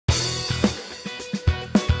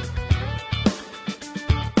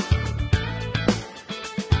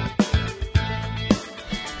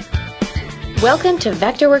Welcome to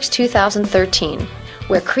Vectorworks 2013,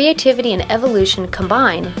 where creativity and evolution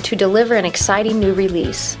combine to deliver an exciting new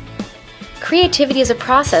release. Creativity is a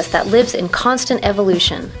process that lives in constant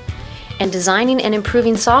evolution, and designing and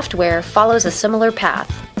improving software follows a similar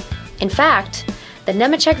path. In fact, the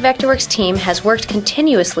Nemetschek Vectorworks team has worked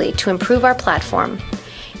continuously to improve our platform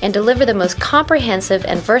and deliver the most comprehensive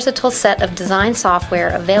and versatile set of design software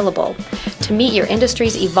available to meet your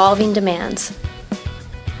industry's evolving demands.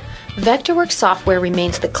 Vectorworks software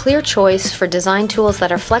remains the clear choice for design tools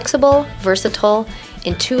that are flexible, versatile,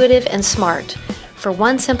 intuitive, and smart, for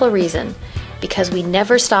one simple reason: because we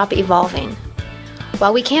never stop evolving.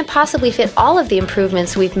 While we can't possibly fit all of the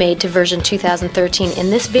improvements we've made to version 2013 in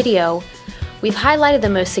this video, we've highlighted the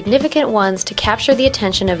most significant ones to capture the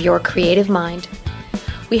attention of your creative mind.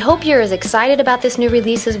 We hope you're as excited about this new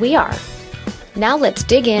release as we are. Now let's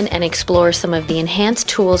dig in and explore some of the enhanced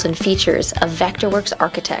tools and features of Vectorworks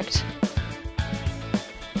Architect.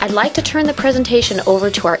 I'd like to turn the presentation over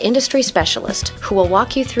to our industry specialist, who will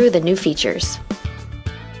walk you through the new features.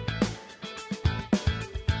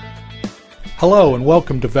 Hello and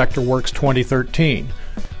welcome to Vectorworks 2013.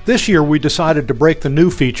 This year we decided to break the new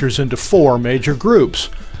features into 4 major groups: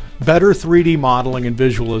 better 3D modeling and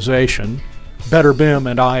visualization, better BIM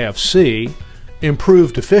and IFC,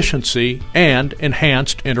 improved efficiency, and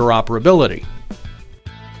enhanced interoperability.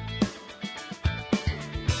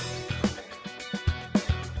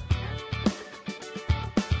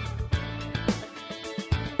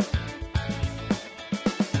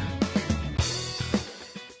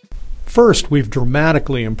 First, we've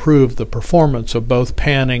dramatically improved the performance of both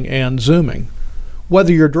panning and zooming.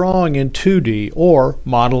 Whether you're drawing in 2D or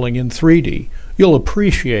modeling in 3D, you'll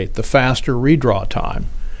appreciate the faster redraw time,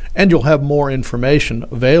 and you'll have more information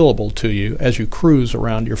available to you as you cruise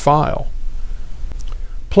around your file.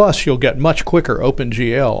 Plus, you'll get much quicker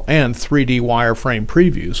OpenGL and 3D wireframe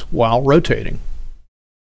previews while rotating.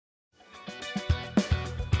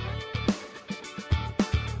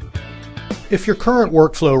 If your current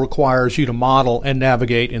workflow requires you to model and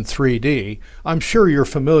navigate in 3D, I'm sure you're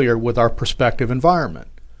familiar with our perspective environment.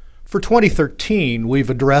 For 2013, we've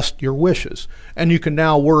addressed your wishes, and you can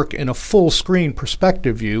now work in a full-screen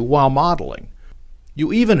perspective view while modeling.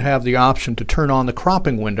 You even have the option to turn on the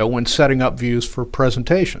cropping window when setting up views for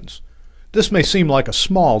presentations. This may seem like a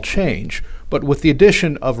small change, but with the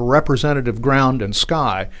addition of a representative ground and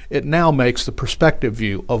sky, it now makes the perspective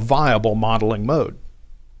view a viable modeling mode.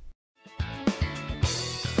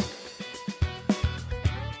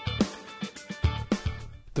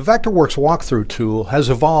 The Vectorworks Walkthrough tool has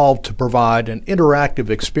evolved to provide an interactive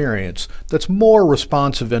experience that's more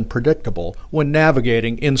responsive and predictable when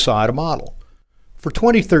navigating inside a model. For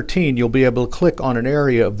 2013, you'll be able to click on an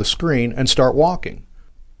area of the screen and start walking.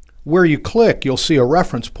 Where you click, you'll see a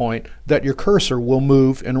reference point that your cursor will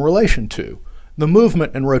move in relation to. The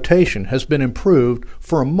movement and rotation has been improved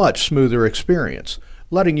for a much smoother experience,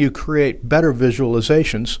 letting you create better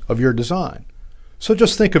visualizations of your design. So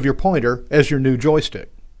just think of your pointer as your new joystick.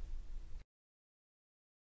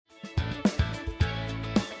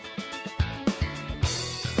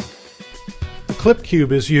 The Clip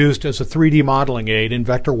Cube is used as a 3D modeling aid in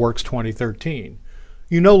Vectorworks 2013.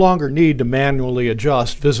 You no longer need to manually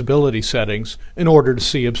adjust visibility settings in order to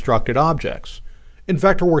see obstructed objects. In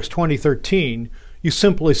Vectorworks 2013, you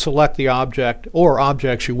simply select the object or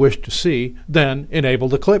objects you wish to see, then enable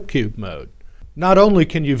the Clip Cube mode. Not only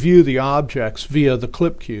can you view the objects via the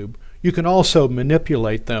Clip Cube, you can also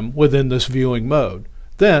manipulate them within this viewing mode.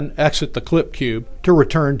 Then exit the Clip Cube to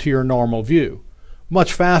return to your normal view,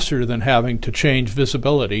 much faster than having to change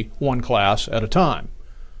visibility one class at a time.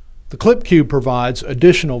 The Clip Cube provides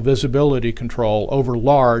additional visibility control over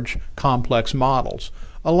large, complex models,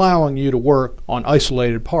 allowing you to work on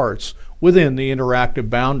isolated parts within the interactive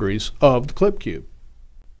boundaries of the Clip Cube.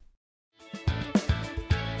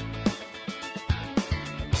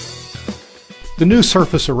 The new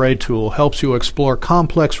Surface Array tool helps you explore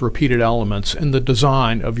complex repeated elements in the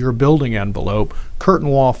design of your building envelope, curtain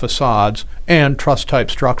wall facades, and truss-type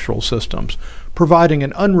structural systems, providing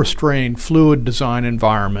an unrestrained, fluid design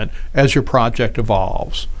environment as your project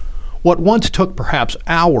evolves. What once took perhaps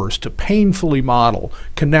hours to painfully model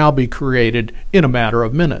can now be created in a matter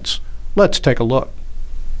of minutes. Let's take a look.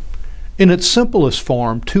 In its simplest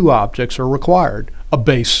form, 2 objects are required: a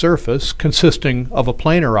base surface consisting of a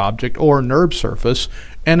planar object or NURB surface,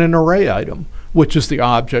 and an array item, which is the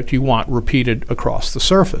object you want repeated across the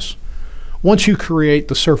surface. Once you create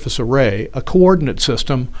the surface array, a coordinate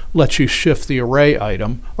system lets you shift the array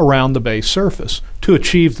item around the base surface to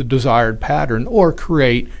achieve the desired pattern or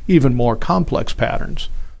create even more complex patterns.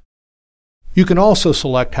 You can also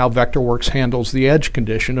select how Vectorworks handles the edge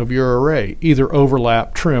condition of your array, either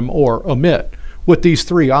overlap, trim, or omit. With these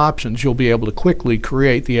three options, you'll be able to quickly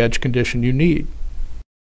create the edge condition you need.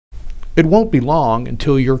 It won't be long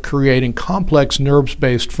until you're creating complex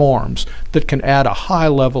NURBS-based forms that can add a high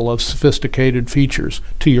level of sophisticated features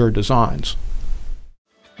to your designs.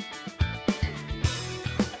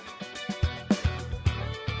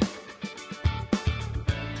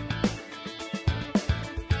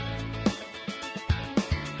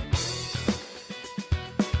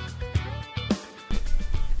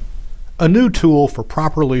 A new tool for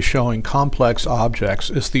properly showing complex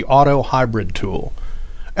objects is the Auto Hybrid tool.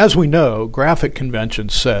 As we know, graphic convention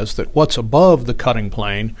says that what's above the cutting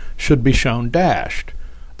plane should be shown dashed.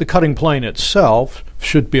 The cutting plane itself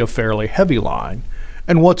should be a fairly heavy line,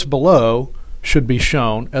 and what's below should be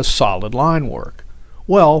shown as solid line work.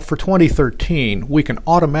 Well, for 2013, we can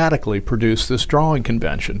automatically produce this drawing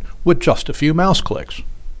convention with just a few mouse clicks.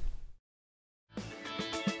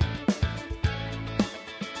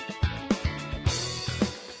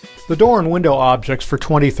 The door and window objects for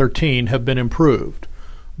 2013 have been improved.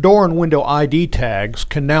 Door and window ID tags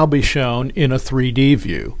can now be shown in a 3D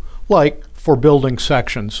view, like for building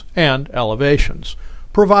sections and elevations,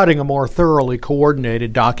 providing a more thoroughly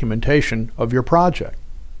coordinated documentation of your project.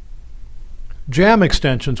 Jam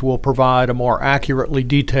extensions will provide a more accurately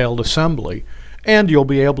detailed assembly, and you'll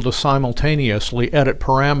be able to simultaneously edit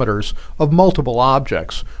parameters of multiple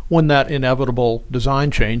objects when that inevitable design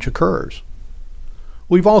change occurs.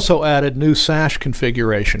 We've also added new sash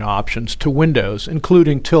configuration options to windows,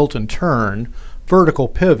 including tilt and turn, vertical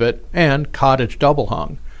pivot, and cottage double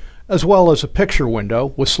hung, as well as a picture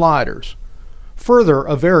window with sliders. Further,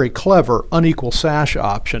 a very clever unequal sash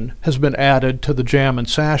option has been added to the Jam and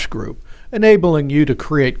Sash group, enabling you to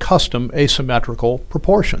create custom asymmetrical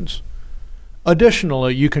proportions.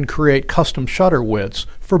 Additionally, you can create custom shutter widths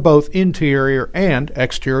for both interior and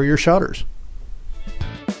exterior shutters.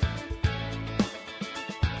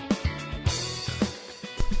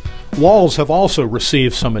 Walls have also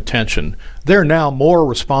received some attention. They're now more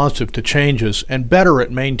responsive to changes and better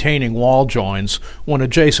at maintaining wall joins when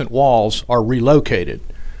adjacent walls are relocated.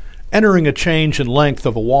 Entering a change in length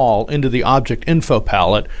of a wall into the Object Info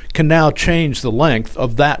palette can now change the length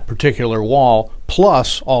of that particular wall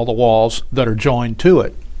plus all the walls that are joined to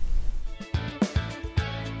it.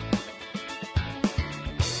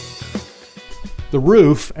 The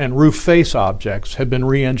roof and roof face objects have been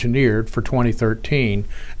re-engineered for 2013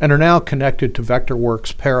 and are now connected to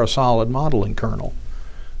Vectorworks' Parasolid modeling kernel.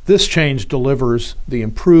 This change delivers the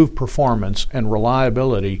improved performance and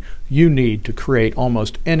reliability you need to create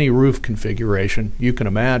almost any roof configuration you can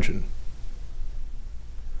imagine.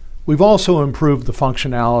 We've also improved the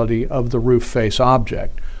functionality of the roof face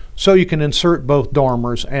object, so you can insert both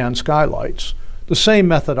dormers and skylights. The same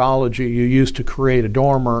methodology you use to create a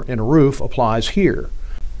dormer in a roof applies here.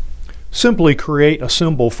 Simply create a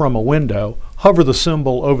symbol from a window, hover the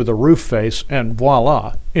symbol over the roof face, and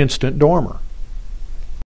voila, instant dormer.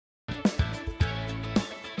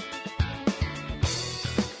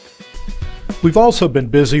 We've also been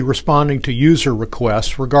busy responding to user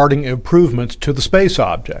requests regarding improvements to the space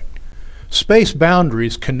object. Space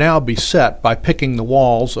boundaries can now be set by picking the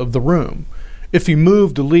walls of the room. If you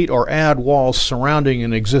move, delete, or add walls surrounding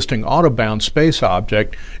an existing auto-bound space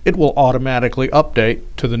object, it will automatically update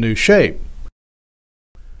to the new shape.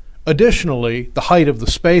 Additionally, the height of the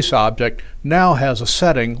space object now has a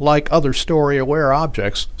setting like other story-aware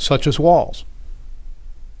objects, such as walls.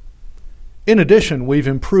 In addition, we've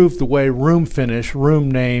improved the way room finish, room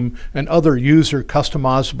name, and other user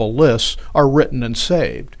customizable lists are written and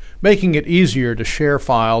saved, making it easier to share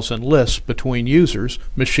files and lists between users,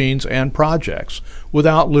 machines, and projects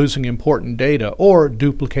without losing important data or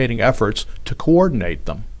duplicating efforts to coordinate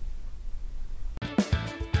them.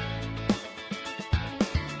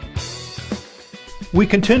 We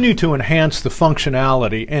continue to enhance the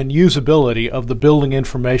functionality and usability of the Building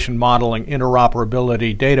Information Modeling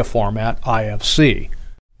Interoperability Data Format, IFC.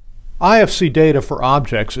 IFC data for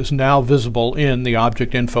objects is now visible in the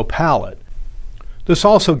Object Info palette. This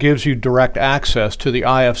also gives you direct access to the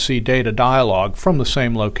IFC data dialog from the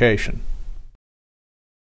same location.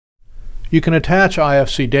 You can attach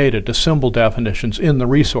IFC data to symbol definitions in the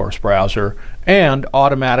resource browser and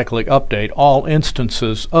automatically update all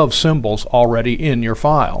instances of symbols already in your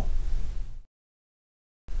file.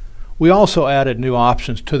 We also added new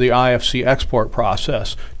options to the IFC export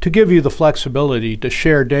process to give you the flexibility to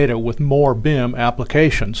share data with more BIM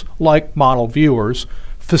applications like model viewers,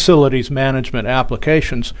 facilities management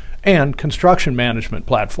applications, and construction management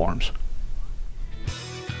platforms.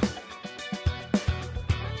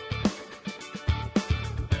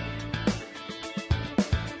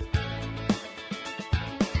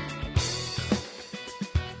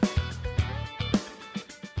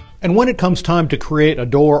 And when it comes time to create a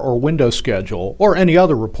door or window schedule, or any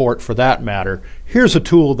other report for that matter, here's a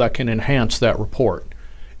tool that can enhance that report.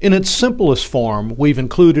 In its simplest form, we've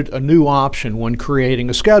included a new option when creating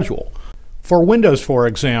a schedule. For Windows, for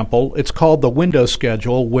example, it's called the Window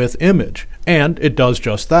Schedule with Image, and it does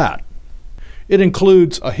just that. It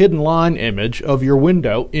includes a hidden line image of your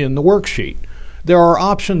window in the worksheet. There are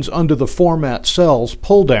options under the Format Cells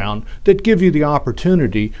pull-down that give you the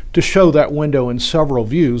opportunity to show that window in several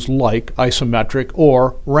views like isometric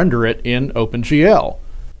or render it in OpenGL.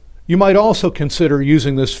 You might also consider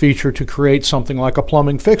using this feature to create something like a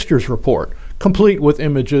plumbing fixtures report, complete with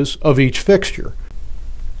images of each fixture.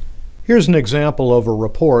 Here's an example of a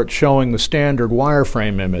report showing the standard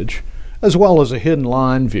wireframe image, as well as a hidden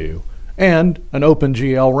line view, and an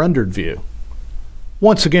OpenGL rendered view.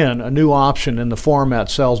 Once again, a new option in the Format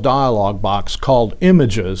Cells dialog box called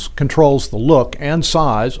Images controls the look and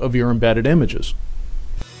size of your embedded images.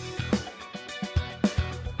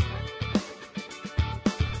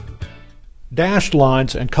 Dashed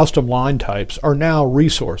lines and custom line types are now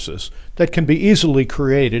resources that can be easily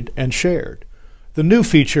created and shared. The new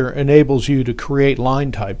feature enables you to create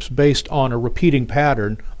line types based on a repeating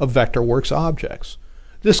pattern of Vectorworks objects.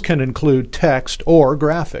 This can include text or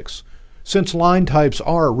graphics. Since line types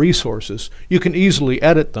are resources, you can easily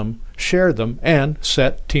edit them, share them, and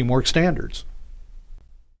set teamwork standards.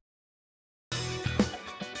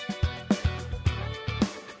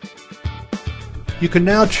 You can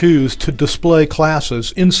now choose to display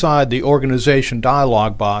classes inside the Organization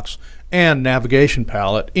dialog box and navigation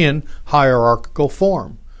palette in hierarchical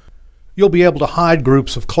form. You'll be able to hide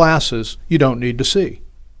groups of classes you don't need to see.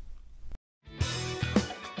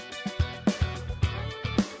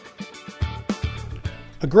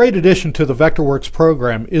 A great addition to the Vectorworks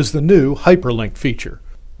program is the new hyperlink feature.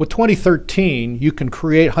 With 2013, you can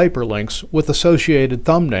create hyperlinks with associated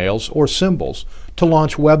thumbnails or symbols to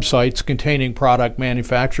launch websites containing product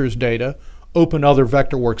manufacturer's data, open other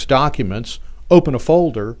Vectorworks documents, open a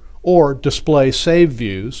folder, or display save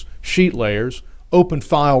views, sheet layers, open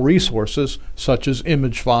file resources such as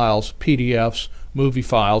image files, PDFs, movie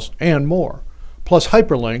files, and more. Plus,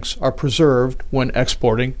 hyperlinks are preserved when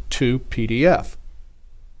exporting to PDF.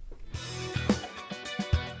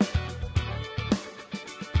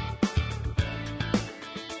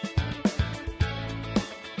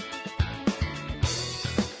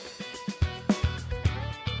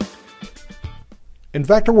 In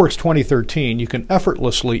Vectorworks 2013, you can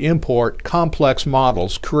effortlessly import complex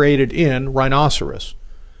models created in Rhinoceros.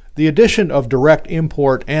 The addition of direct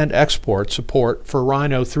import and export support for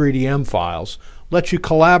Rhino 3DM files lets you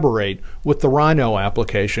collaborate with the Rhino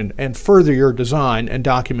application and further your design and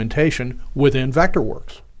documentation within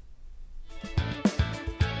Vectorworks.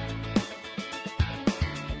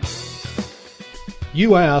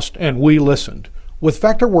 You asked and we listened. With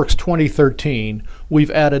Vectorworks 2013,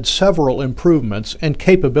 we've added several improvements and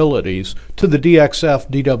capabilities to the DXF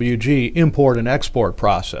DWG import and export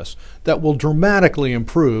process that will dramatically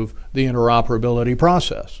improve the interoperability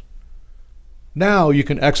process. Now you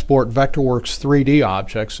can export Vectorworks 3D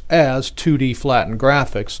objects as 2D flattened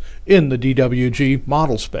graphics in the DWG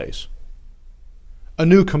model space. A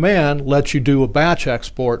new command lets you do a batch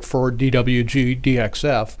export for DWG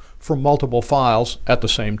DXF from multiple files at the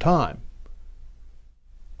same time.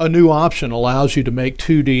 A new option allows you to make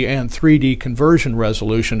 2D and 3D conversion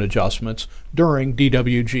resolution adjustments during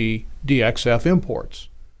DWG DXF imports.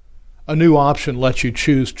 A new option lets you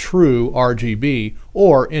choose true RGB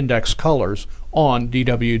or index colors on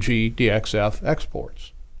DWG DXF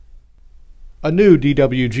exports. A new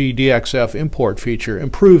DWG DXF import feature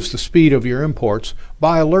improves the speed of your imports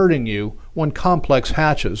by alerting you when complex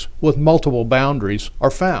hatches with multiple boundaries are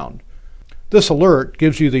found. This alert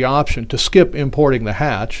gives you the option to skip importing the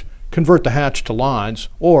hatch, convert the hatch to lines,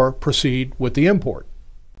 or proceed with the import.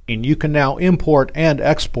 And you can now import and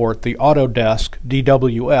export the Autodesk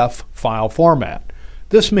DWF file format.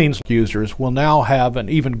 This means users will now have an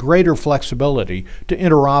even greater flexibility to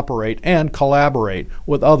interoperate and collaborate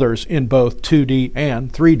with others in both 2D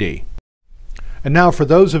and 3D. And now for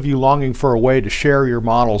those of you longing for a way to share your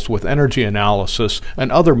models with energy analysis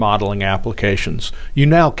and other modeling applications, you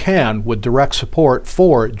now can with direct support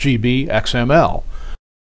for GBXML.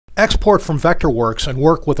 Export from Vectorworks and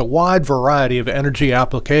work with a wide variety of energy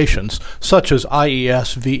applications such as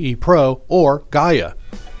IES VE Pro or Gaia.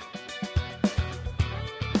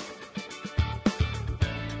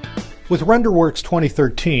 With RenderWorks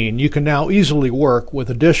 2013, you can now easily work with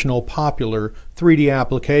additional popular 3D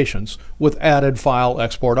applications with added file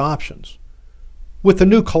export options. With the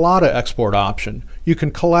new Collada export option, you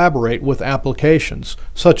can collaborate with applications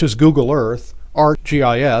such as Google Earth,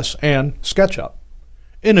 ArcGIS, and SketchUp.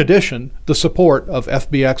 In addition, the support of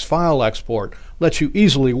FBX file export lets you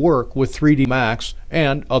easily work with 3D Max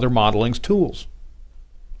and other modeling tools.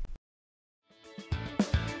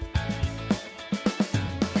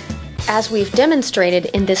 As we've demonstrated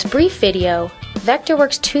in this brief video,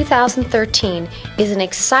 Vectorworks 2013 is an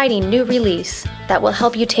exciting new release that will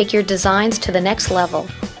help you take your designs to the next level.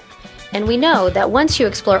 And we know that once you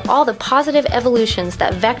explore all the positive evolutions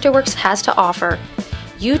that Vectorworks has to offer,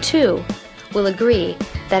 you too will agree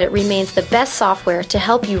that it remains the best software to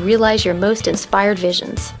help you realize your most inspired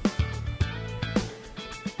visions.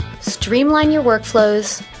 Streamline your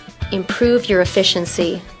workflows, improve your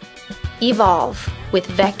efficiency, evolve with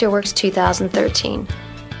Vectorworks 2013.